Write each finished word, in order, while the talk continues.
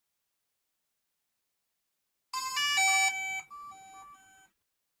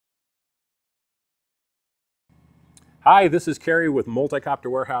Hi, this is Kerry with Multicopter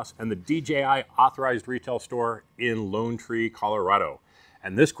Warehouse and the DJI authorized retail store in Lone Tree, Colorado.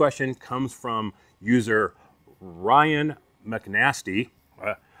 And this question comes from user Ryan McNasty,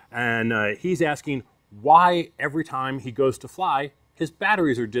 and he's asking why every time he goes to fly, his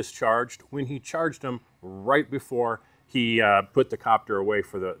batteries are discharged when he charged them right before he put the copter away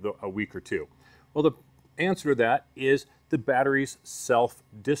for a week or two. Well, the answer to that is the batteries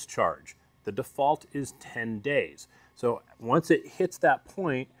self-discharge. The default is 10 days. So once it hits that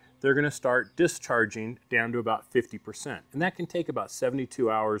point, they're going to start discharging down to about 50%. And that can take about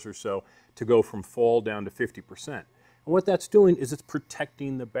 72 hours or so to go from full down to 50%. And what that's doing is it's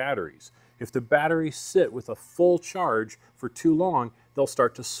protecting the batteries. If the batteries sit with a full charge for too long, they'll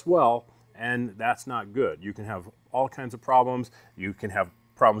start to swell, and that's not good. You can have all kinds of problems. You can have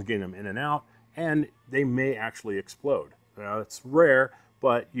problems getting them in and out, and they may actually explode. Now, it's rare,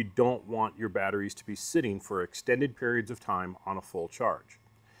 but you don't want your batteries to be sitting for extended periods of time on a full charge.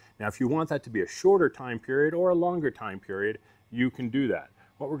 Now, if you want that to be a shorter time period or a longer time period, you can do that.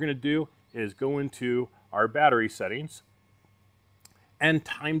 What we're going to do is go into our battery settings and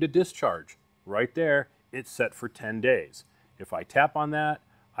time to discharge. Right there, it's set for 10 days. If I tap on that,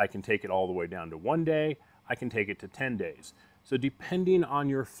 I can take it all the way down to 1 day. I can take it to 10 days. So depending on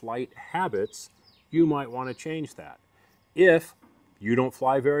your flight habits, you might want to change that. If you don't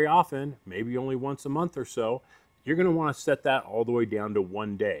fly very often, maybe only once a month or so, you're going to want to set that all the way down to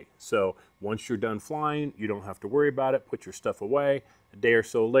 1 day. So once you're done flying, you don't have to worry about it. Put your stuff away. A day or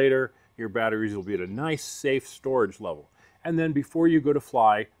so later, your batteries will be at a nice, safe storage level. And then before you go to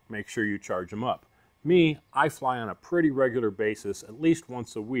fly, make sure you charge them up. Me, I fly on a pretty regular basis, at least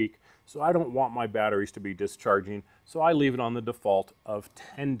once a week, so I don't want my batteries to be discharging, so I leave it on the default of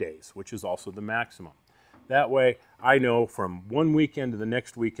 10 days, which is also the maximum. That way, I know from one weekend to the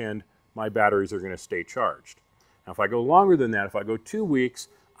next weekend, my batteries are going to stay charged. Now, if I go longer than that, if I go 2 weeks,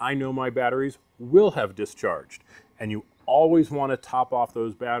 I know my batteries will have discharged. And you always want to top off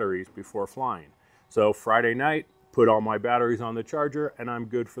those batteries before flying. So Friday night, put all my batteries on the charger, and I'm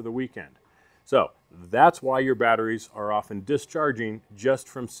good for the weekend. So that's why your batteries are often discharging just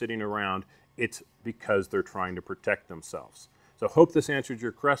from sitting around. It's because they're trying to protect themselves. So hope this answered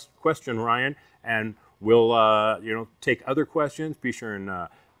your question, Ryan, and we'll take other questions. Be sure and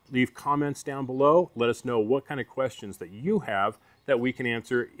leave comments down below. Let us know what kind of questions that you have that we can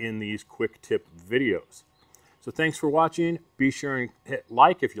answer in these quick tip videos. So thanks for watching. Be sure and hit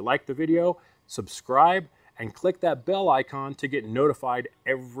like if you like the video, subscribe, and click that bell icon to get notified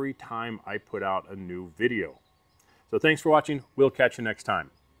every time I put out a new video. So thanks for watching. We'll catch you next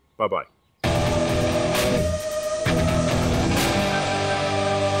time. Bye-bye.